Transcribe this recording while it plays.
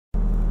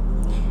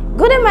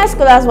my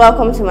schoolers,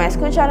 welcome to my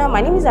school channel. My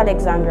name is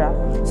Alexandra.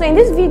 So in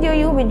this video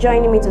you'll be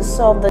joining me to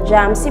solve the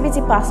JAMB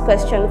CBT past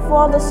question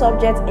for the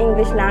subject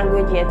English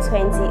Language Year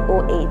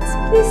 2008.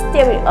 Please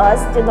stay with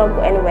us, do not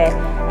go anywhere,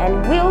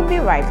 and we'll be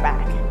right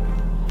back.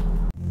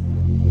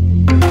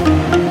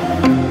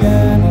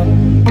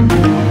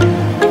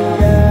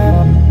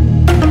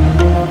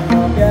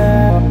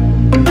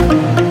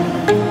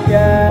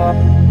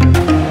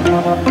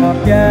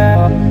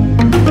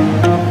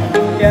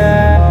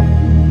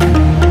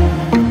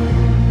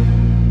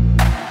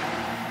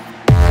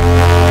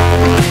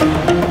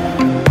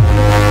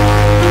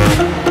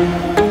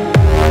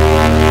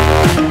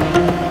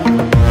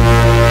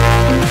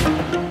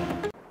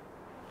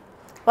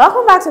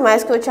 Welcome back to my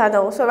school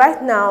channel. So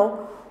right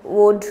now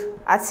would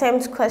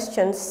attempt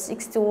question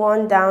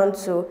 61 down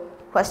to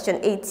question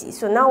 80.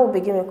 So now we'll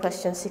begin with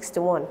question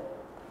 61.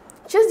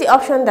 Choose the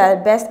option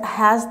that best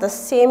has the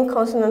same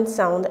consonant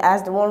sound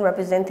as the one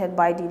represented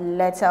by the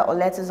letter or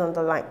letters on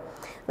the line.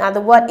 Now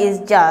the word is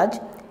judge,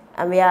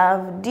 and we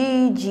have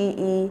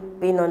D-G-E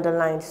being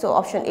underlined. So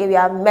option A we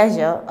have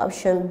measure,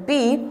 option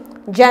B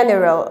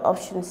general,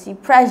 option C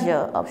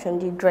pressure, option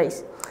D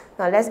grace.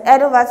 Now let's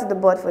head over to the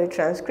board for the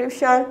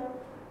transcription.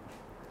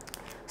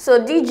 So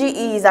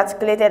DGE is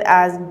articulated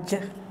as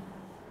J.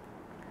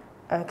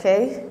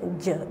 Okay,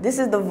 J. This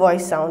is the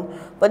voice sound,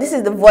 but this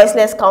is the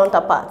voiceless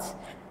counterpart.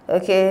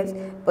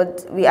 Okay,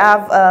 but we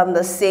have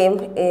the same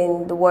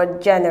in the word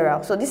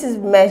general. So this is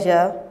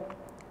measure,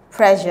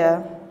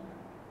 pressure,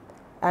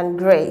 and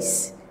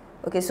grace.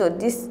 Okay, so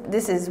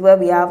this is where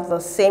we have the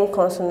same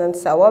consonant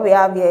sound. What we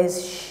have here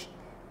is sh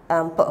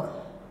and p.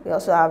 We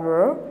also have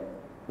r,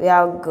 we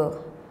have g,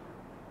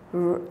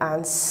 r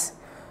and s.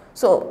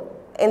 So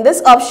in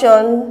this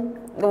option,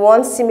 the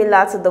one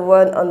similar to the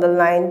word on the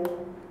line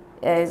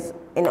is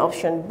in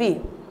option B.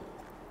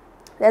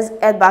 Let's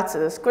head back to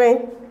the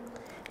screen.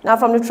 Now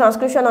from the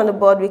transcription on the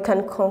board, we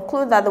can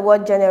conclude that the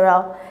word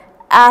general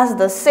has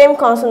the same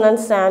consonant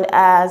sound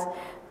as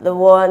the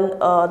one,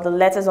 the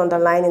letters on the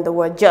line in the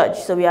word judge.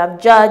 So we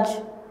have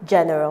judge,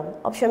 general.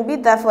 Option B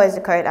therefore is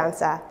the correct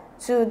answer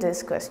to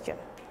this question.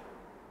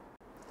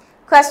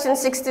 Question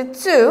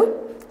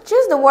 62.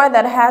 Choose the word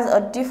that has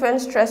a different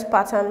stress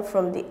pattern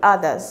from the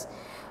others.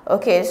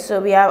 Okay,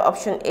 so we have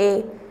option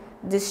A,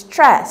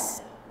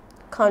 distress,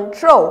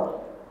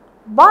 control,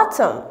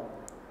 bottom,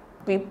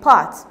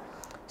 report.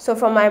 So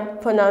from my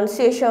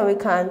pronunciation, we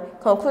can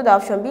conclude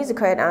that option B is the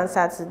correct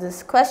answer to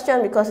this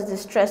question because it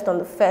is stressed on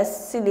the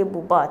first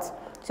syllable, but.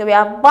 So we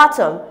have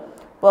bottom,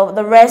 but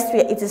the rest,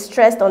 it is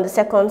stressed on the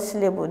second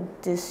syllable,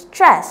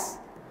 distress,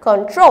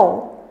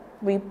 control,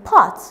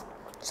 report.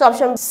 So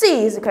option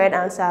C is the correct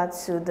answer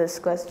to this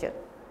question.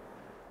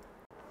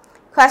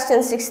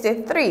 Question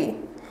 63.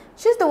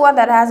 Choose the word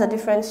that has a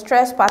different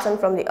stress pattern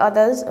from the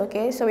others.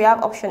 Okay, so we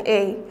have option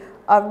A,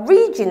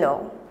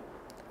 original.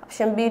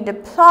 Option B,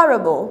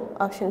 deplorable.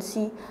 Option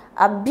C,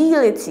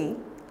 ability.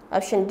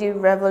 Option D,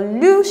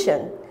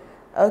 revolution.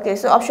 Okay,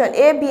 so option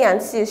A, B,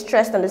 and C is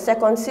stressed on the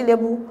second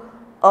syllable.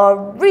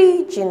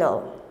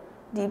 Original,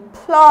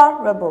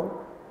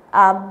 deplorable,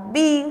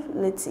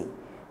 ability.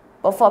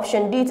 But for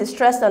option D, it is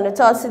stressed on the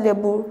third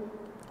syllable,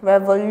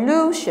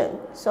 revolution.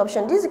 So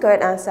option D is the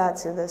correct answer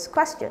to this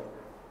question.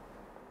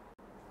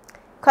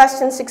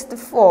 Question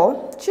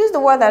 64. Choose the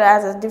word that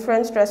has a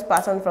different stress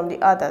pattern from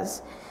the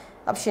others.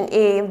 Option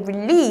A,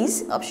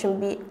 release. Option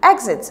B,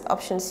 exit.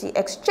 Option C,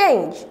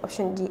 exchange.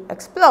 Option D,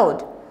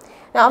 explode.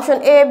 Now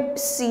option A,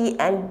 C,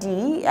 and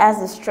D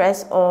has the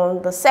stress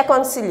on the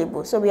second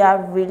syllable. So we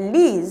have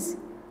release,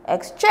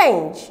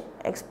 exchange,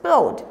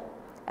 explode.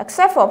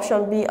 Except for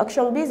option B.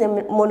 Option B is a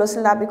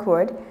monosyllabic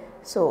word,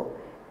 so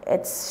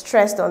it's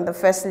stressed on the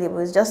first syllable.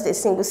 It's just a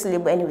single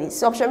syllable anyway.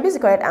 So option B is the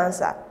correct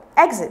answer.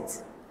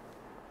 Exit.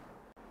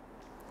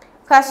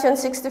 Question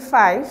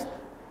 65.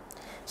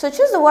 So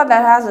choose the word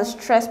that has a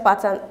stress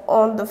pattern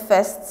on the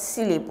first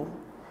syllable.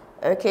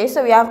 Okay,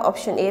 so we have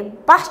option A,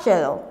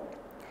 bachelor.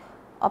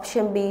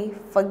 Option B,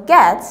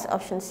 forget.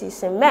 Option C,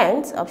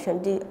 cement. Option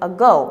D,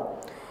 ago.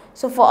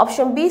 So for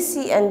option B,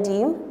 C, and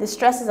D, the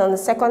stress is on the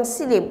second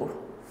syllable.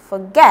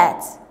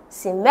 Forget,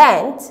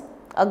 cement,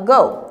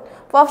 ago.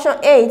 For option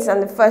A, it's on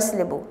the first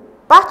syllable,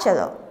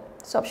 bachelor.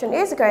 So option A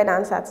is the correct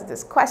answer to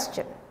this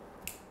question.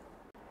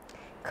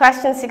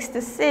 Question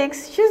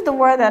 66. Choose the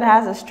word that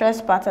has a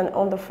stress pattern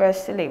on the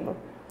first syllable.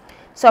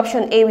 So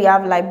option A, we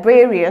have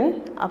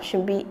librarian.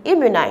 Option B,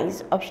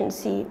 immunize. Option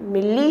C,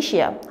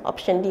 militia.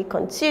 Option D,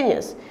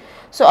 continuous.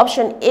 So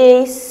option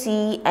A,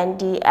 C, and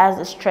D has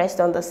the stress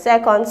on the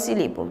second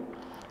syllable.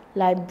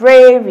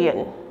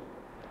 Librarian,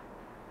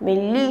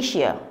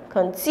 militia,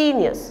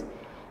 continuous,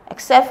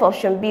 except for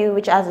option B,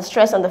 which has a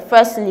stress on the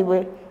first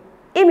syllable,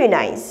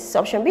 immunize. So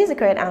option B is the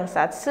correct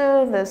answer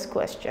to this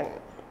question.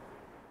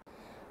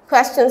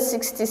 Question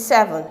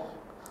 67.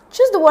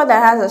 Choose the word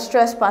that has a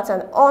stress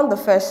pattern on the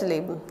first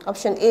syllable.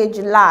 Option A,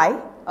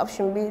 July.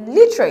 Option B,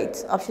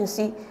 literate. Option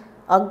C,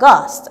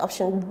 August.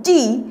 Option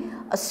D,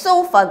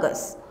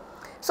 esophagus.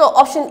 So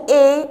option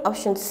A,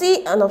 option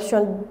C, and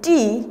option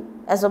D,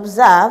 as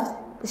observed,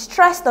 is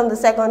stressed on the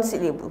second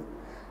syllable.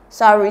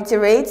 So I'll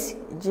reiterate: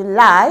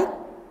 July,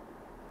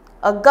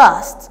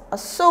 August,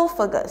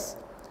 esophagus.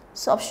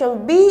 So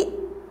option B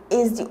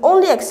is the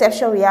only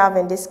exception we have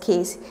in this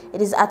case.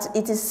 It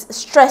is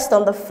stressed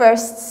on the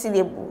first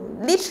syllable,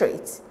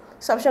 literate.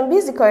 So option B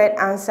is the correct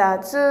answer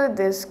to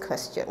this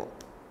question.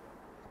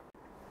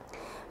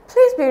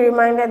 Please be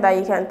reminded that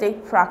you can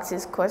take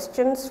practice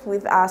questions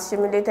with our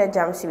simulated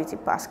JAMB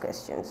CBT past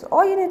questions.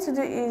 All you need to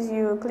do is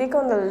you click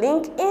on the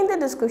link in the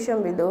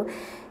description below.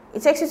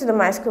 It takes you to the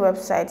Myschool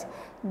website.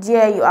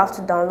 There you have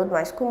to download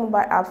Myschool mobile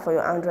app for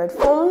your Android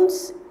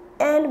phones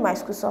and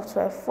Myschool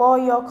software for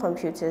your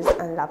computers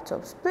and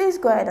laptops. Please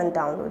go ahead and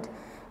download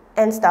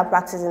and start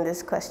practicing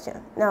this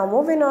question. Now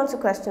moving on to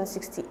question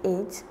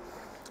 68.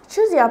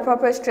 Choose the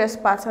appropriate stress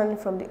pattern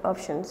from the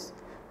options.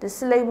 The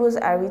syllables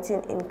are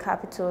written in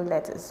capital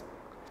letters.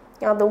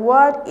 Now the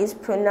word is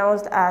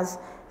pronounced as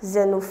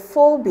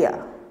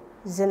xenophobia.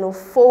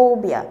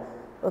 Xenophobia.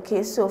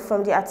 Okay, so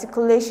from the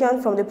articulation,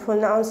 from the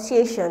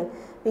pronunciation,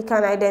 we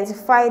can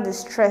identify the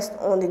stress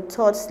on the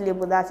third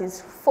syllable, that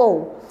is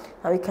pho.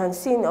 And we can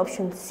see in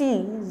option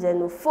C,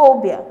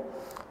 xenophobia.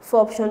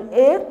 For option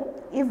A,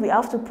 if we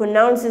have to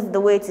pronounce it the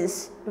way it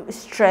is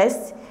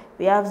stressed,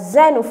 we have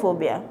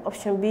xenophobia.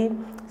 Option B,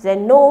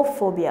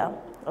 xenophobia.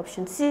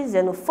 Option C,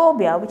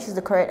 xenophobia, which is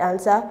the correct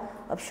answer.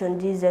 Option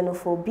D,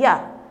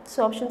 xenophobia.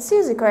 So option C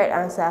is the correct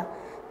answer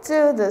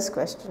to this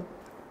question.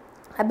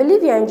 I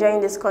believe you're enjoying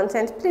this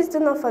content. Please do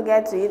not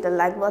forget to hit the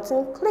like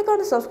button, click on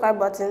the subscribe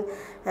button,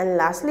 and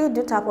lastly,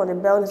 do tap on the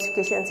bell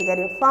notification to get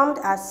informed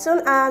as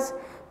soon as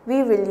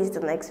we release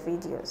the next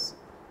videos.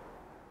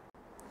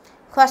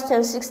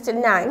 Question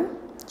 69.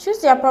 Choose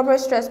the appropriate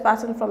stress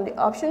pattern from the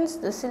options.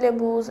 The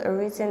syllables are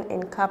written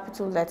in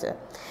capital letter.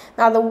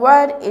 Now the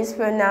word is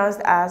pronounced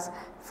as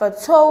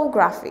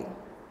photography.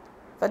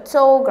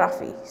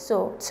 Photography.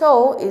 So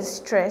toe is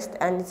stressed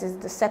and it is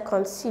the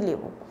second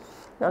syllable.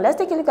 Now let's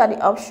take a look at the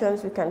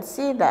options. We can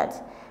see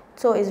that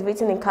toe is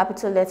written in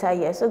capital letter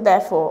here. So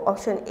therefore,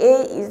 option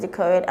A is the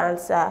correct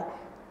answer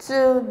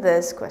to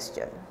this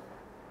question.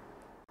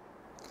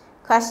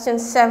 Question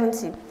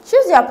 70.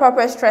 Choose the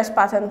appropriate stress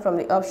pattern from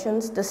the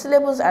options. The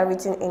syllables are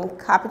written in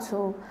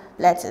capital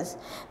letters.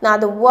 Now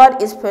the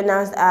word is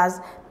pronounced as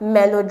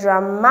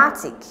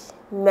melodramatic.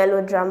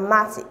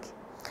 Melodramatic.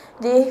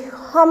 The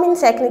humming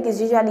technique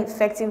is usually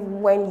effective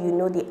when you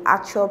know the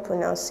actual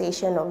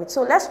pronunciation of it.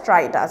 So let's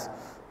try it out.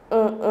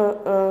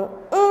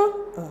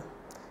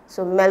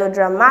 So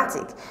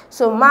melodramatic.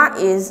 So ma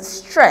is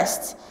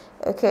stressed.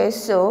 Okay,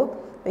 so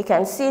we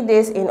can see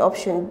this in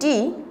option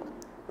D,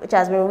 which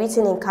has been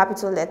written in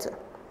capital letter.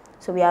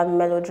 So we have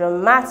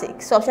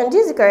melodramatic. So option D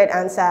is the correct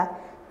answer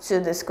to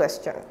this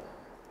question.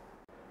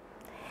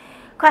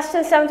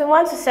 Question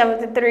 71 to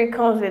 73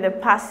 comes with a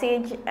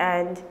passage,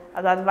 and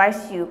I'd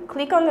advise you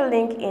click on the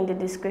link in the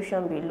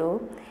description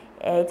below.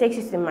 It takes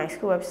you to the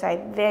Myschool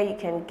website. There you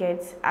can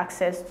get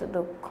access to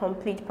the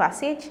complete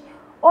passage,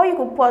 or you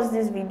could pause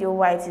this video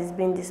while it is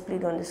being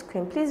displayed on the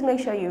screen. Please make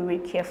sure you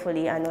read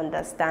carefully and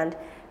understand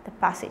the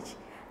passage.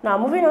 Now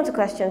moving on to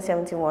question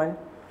 71.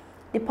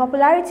 The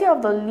popularity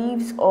of the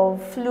leaves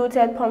of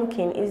fluted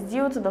pumpkin is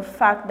due to the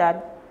fact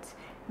that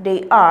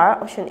they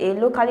are, option A,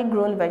 locally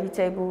grown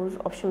vegetables,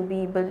 option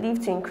B,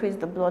 believed to increase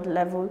the blood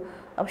level,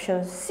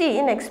 option C,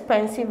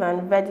 inexpensive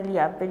and readily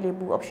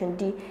available, option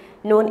D,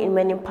 known in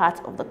many parts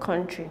of the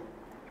country.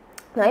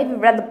 Now, if you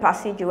read the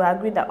passage, you will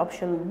agree that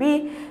option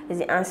B is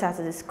the answer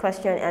to this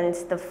question, and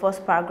it's the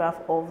first paragraph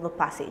of the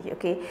passage,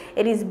 okay?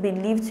 It is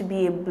believed to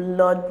be a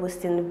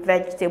blood-boosting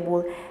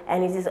vegetable,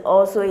 and it is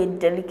also a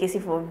delicacy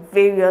for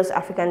various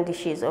African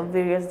dishes or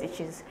various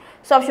dishes.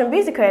 So option B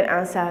is the correct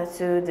answer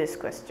to this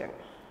question.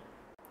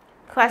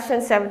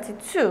 Question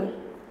 72.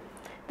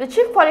 The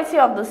chief quality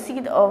of the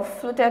seed of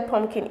fluted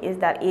pumpkin is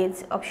that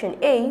it, option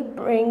A,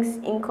 brings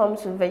income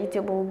to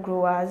vegetable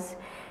growers.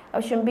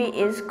 Option B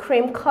is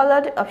cream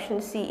colored. Option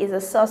C is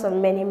a source of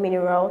many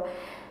minerals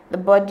the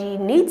body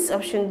needs.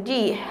 Option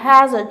D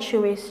has a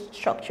chewy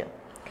structure.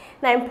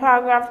 Now in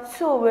paragraph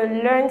 2, we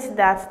learned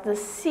that the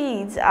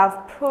seeds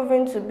have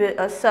proven to be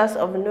a source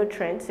of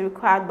nutrients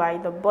required by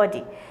the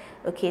body.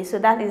 Okay, so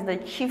that is the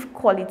chief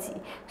quality.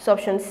 So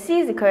option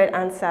C is the correct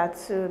answer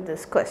to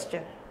this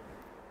question.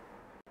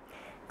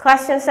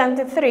 Question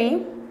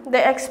 73.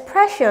 The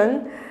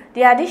expression,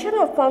 the addition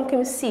of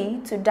pumpkin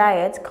seed to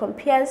diet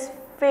compares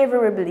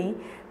favorably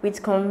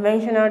with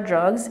conventional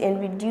drugs in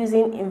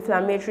reducing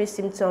inflammatory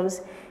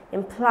symptoms,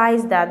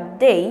 implies that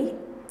they,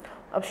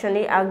 option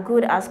A, are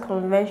good as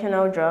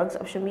conventional drugs,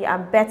 option B, are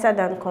better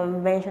than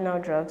conventional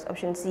drugs,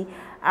 option C,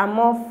 are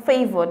more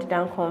favored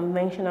than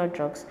conventional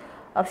drugs,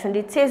 option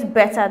D, taste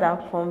better than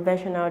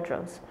conventional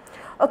drugs.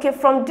 Okay,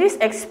 from these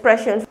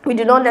expressions, we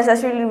do not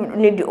necessarily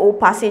need the whole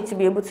passage to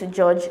be able to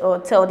judge or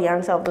tell the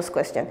answer of this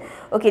question.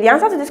 Okay, the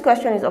answer to this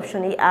question is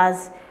option A,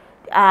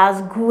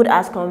 as good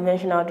as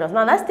conventional drugs.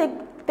 Now let's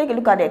take a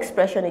look at the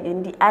expression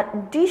again. The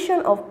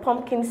addition of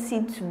pumpkin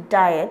seed to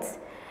diet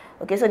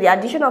Okay, so the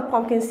addition of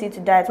pumpkin seed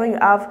to diet, when you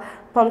have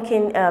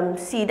pumpkin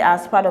seed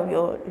as part of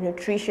your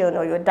nutrition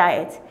or your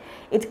diet,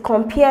 it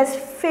compares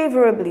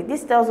favorably.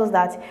 This tells us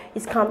that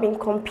it can be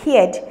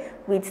compared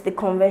with the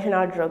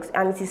conventional drugs,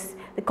 and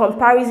the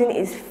comparison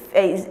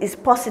is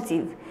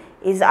positive,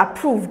 is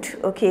approved.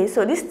 Okay,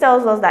 so this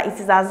tells us that it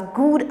is as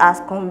good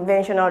as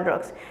conventional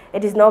drugs.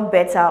 It is not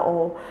better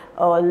or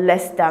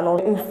less than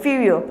or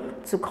inferior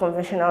to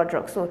conventional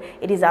drugs. So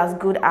it is as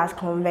good as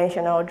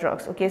conventional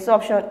drugs. Okay, so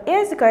option A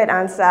is the correct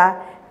answer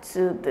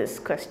to this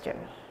question.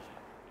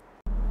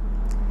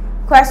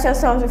 Question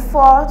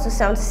 74 to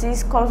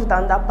 76 comes with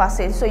another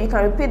passage, so you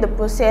can repeat the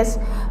process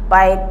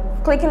by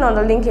clicking on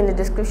the link in the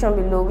description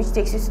below, which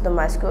takes you to the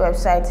Myschool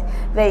website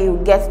where you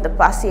get the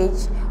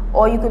passage,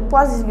 or you could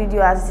pause this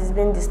video as it is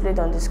being displayed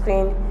on the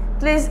screen.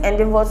 Please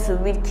endeavor to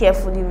read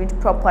carefully, read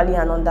properly,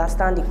 and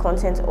understand the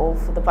content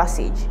of the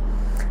passage.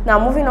 Now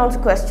moving on to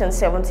question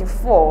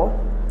 74.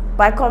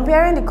 By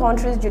comparing the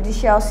country's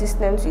judicial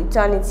system to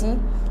eternity,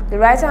 the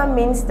writer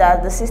means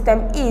that the system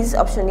is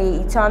option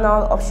A,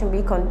 eternal, option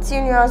B,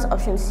 continuous,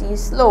 option C,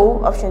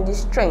 slow, option D,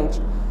 strange.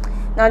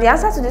 Now the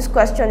answer to this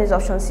question is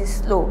option C,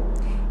 slow.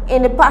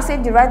 In the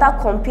passage, the writer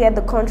compared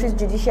the country's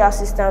judicial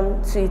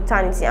system to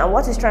eternity, and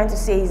what he's trying to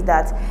say is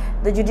that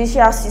the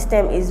judicial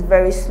system is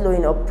very slow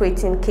in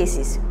operating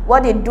cases.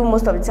 What they do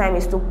most of the time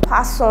is to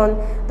pass on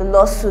the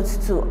lawsuits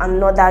to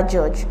another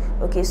judge.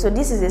 Okay, so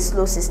this is a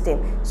slow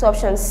system. So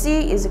option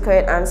C is the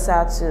correct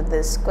answer to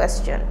this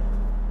question.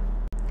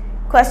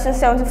 Question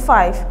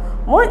 75.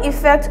 One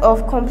effect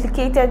of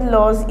complicated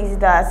laws is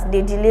that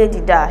they delay the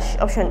dash.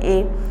 Option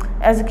A,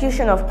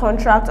 execution of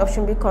contracts.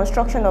 Option B,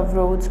 construction of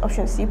roads.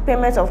 Option C,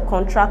 payment of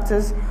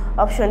contractors.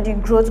 Option D,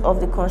 growth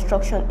of the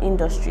construction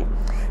industry.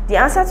 The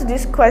answer to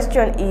this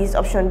question is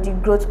option D,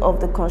 growth of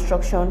the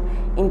construction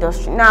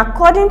industry. Now,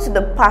 according to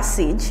the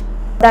passage,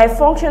 the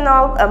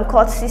dysfunctional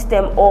court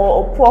system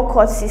or a poor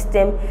court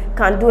system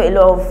can do a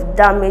lot of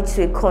damage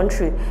to a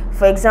country.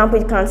 For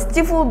example, it can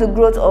stifle the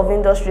growth of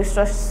industries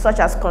such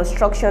as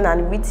construction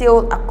and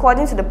retail.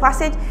 According to the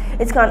passage,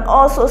 it can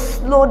also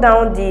slow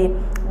down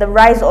the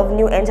rise of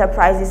new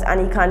enterprises,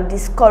 and it can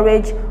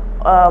discourage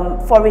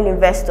foreign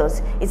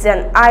investors. It's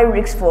an high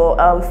risk for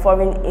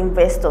foreign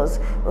investors.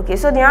 Okay,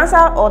 so the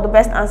answer, or the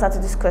best answer to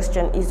this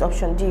question, is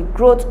option D,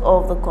 growth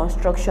of the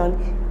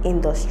construction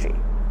industry.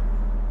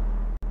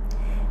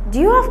 Do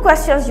you have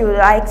questions you would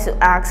like to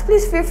ask?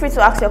 Please feel free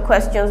to ask your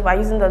questions by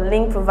using the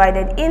link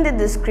provided in the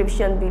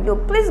description below.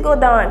 Please go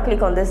down and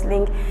click on this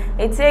link.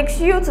 It takes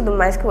you to the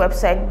Myschool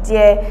website.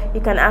 There you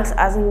can ask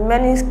as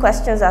many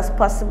questions as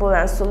possible,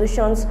 and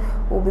solutions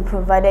will be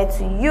provided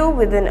to you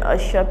within a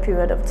short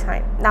period of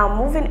time. Now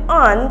moving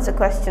on to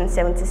question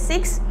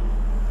 76.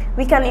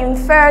 We can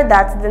infer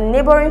that the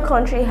neighboring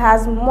country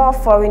has more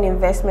foreign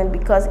investment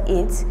because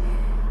it,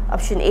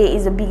 option A,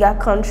 is a bigger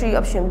country.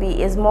 Option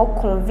B, is more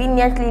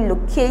conveniently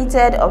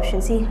located. Option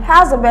C,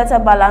 has a better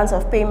balance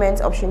of payments.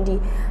 Option D,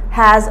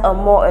 has a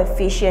more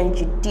efficient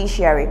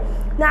judiciary.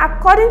 Now,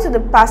 according to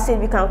the passage,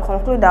 we can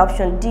conclude that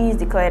option D is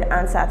the correct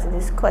answer to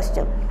this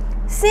question.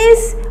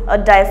 Since a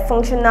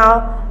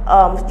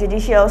dysfunctional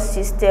judicial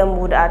system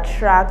would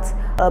attract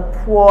a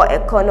poor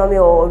economy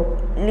or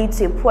lead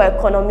to a poor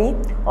economy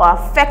or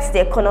affects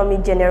the economy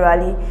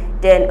generally,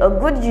 then a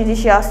good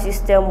judicial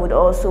system would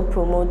also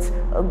promote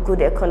a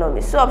good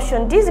economy. So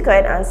option D is the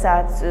correct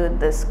answer to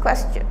this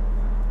question.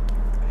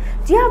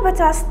 Do you have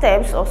better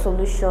steps or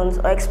solutions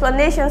or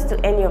explanations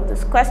to any of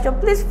this question?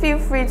 Please feel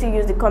free to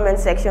use the comment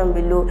section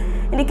below.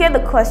 Indicate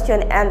the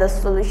question and the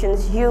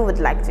solutions you would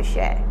like to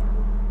share.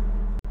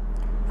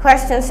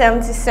 Question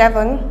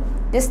 77.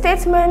 The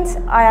statement,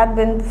 "I had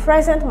been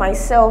present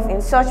myself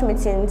in such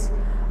meetings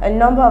a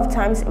number of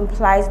times,"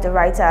 implies the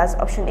writer's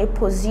option A,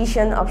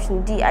 position.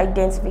 Option D,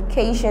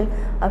 identification.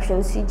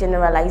 Option C,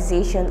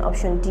 generalization.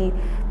 Option D,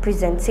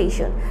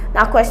 presentation.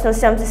 Now question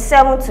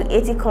 77 to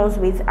 80 comes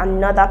with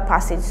another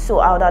passage, so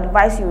I would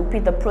advise you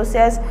repeat the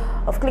process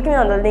of clicking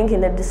on the link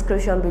in the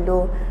description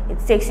below. It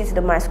takes you to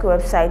the Myschool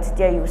website.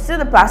 There you will see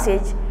the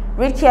passage.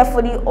 Read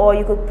carefully, or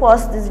you could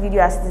pause this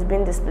video as it is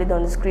being displayed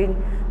on the screen.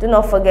 Do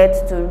not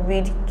forget to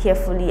read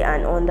carefully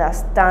and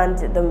understand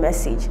the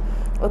message.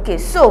 Okay,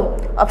 so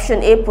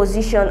option A,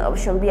 position.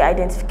 Option B,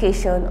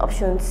 identification.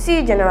 Option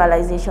C,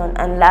 generalization.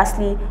 And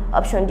lastly,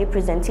 option D,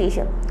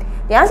 presentation.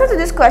 The answer to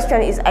this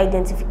question is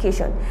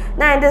identification.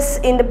 Now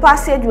in the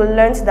passage, we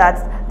learned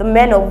that the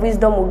men of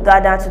wisdom will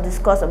gather to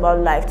discuss about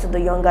life to the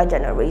younger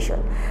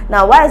generation.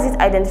 Now why is it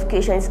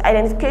identification? It's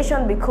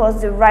identification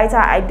because the writer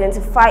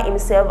identified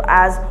himself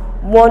as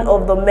one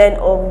of the men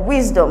of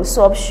wisdom.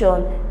 So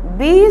option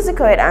B is the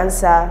correct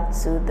answer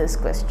to this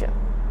question.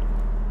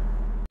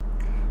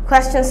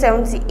 Question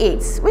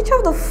 78. Which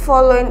of the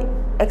following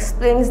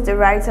explains the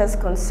writer's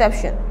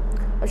conception?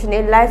 Option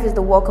A, life is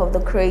the work of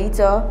the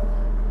creator.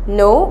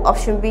 No.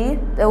 Option B,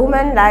 the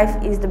woman's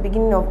life is the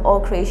beginning of all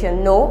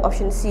creation. No.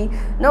 Option C,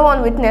 no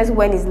one witnessed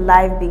when his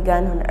life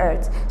began on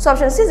earth. So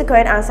option C is the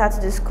correct answer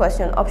to this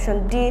question.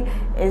 Option D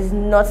is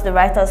not the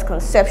writer's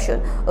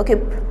conception. Okay,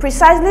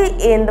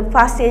 precisely in the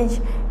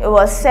passage it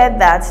was said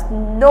that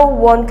no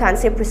one can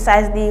say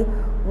precisely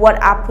what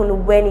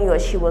happened when he or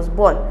she was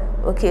born.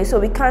 Okay, so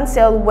we can't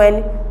tell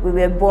when we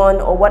were born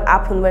or what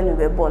happened when we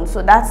were born.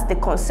 So that's the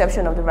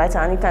conception of the writer,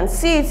 and you can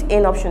see it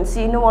in option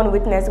C, no one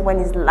witnessed when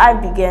his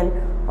life began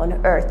on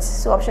earth.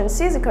 So option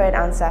C is the correct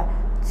answer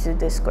to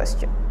this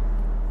question.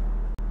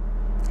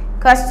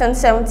 Question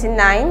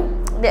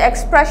 79. The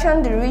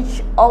expression "the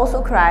rich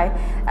also cry"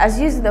 as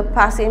used in the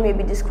passage may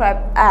be described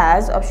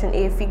as option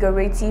A,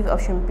 figurative,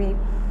 option B,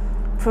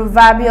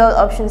 proverbial,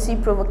 option C,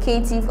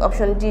 provocative,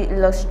 option D,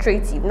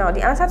 illustrative. Now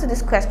the answer to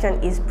this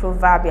question is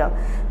proverbial.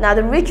 Now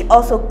the rich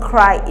also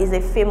cry is a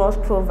famous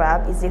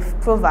proverb,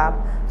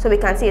 so we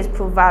can say it's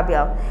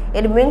proverbial.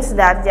 It means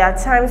that there are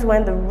times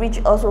when the rich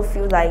also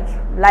feel like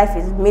life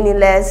is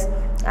meaningless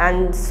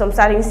and some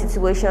certain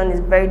situation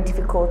is very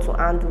difficult to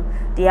handle.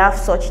 They have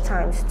such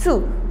times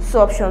too.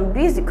 So option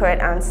B is the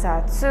correct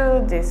answer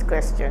to this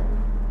question.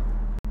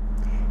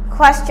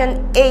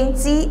 Question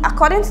 80.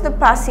 According to the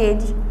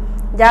passage,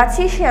 the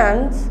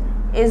artisan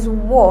is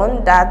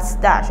one that's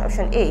dash.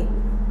 Option A,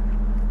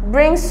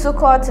 brings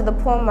succor to the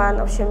poor man.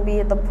 Option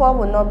B, the poor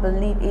will not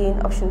believe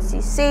in. Option C,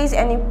 says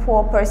any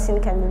poor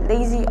person can be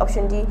lazy.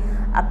 Option D,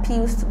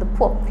 appeals to the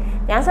poor.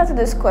 The answer to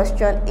this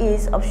question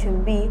is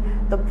option B,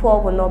 the poor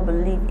will not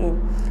believe in.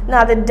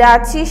 Now the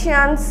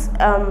dietitian's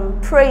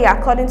prayer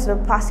according to the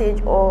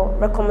passage or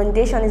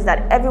recommendation is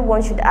that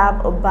everyone should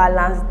have a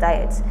balanced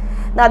diet.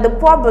 Now the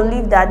poor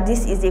believe that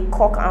this is a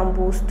cock and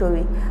bull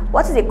story.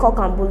 What is a cock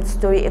and bull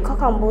story? A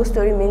cock and bull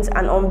story means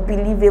an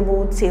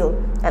unbelievable tale.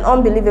 An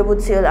unbelievable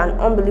tale, an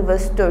unbelievable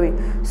story.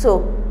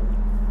 So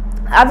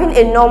having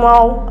a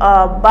normal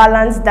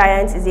balanced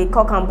diet is a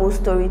cock and bull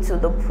story to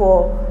the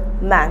poor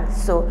man.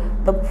 So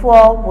the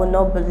poor will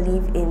not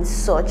believe in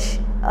such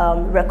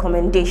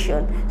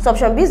recommendation. So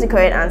option B is the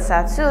correct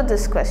answer to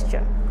this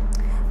question.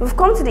 We've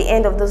come to the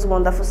end of this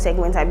wonderful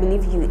segment. I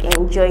believe you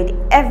enjoyed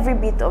every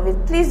bit of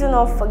it. Please do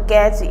not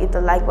forget to hit the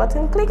like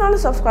button, click on the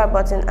subscribe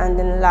button, and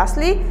then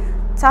lastly,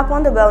 tap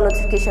on the bell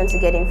notification to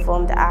get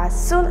informed as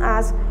soon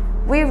as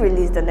we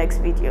release the next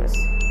videos.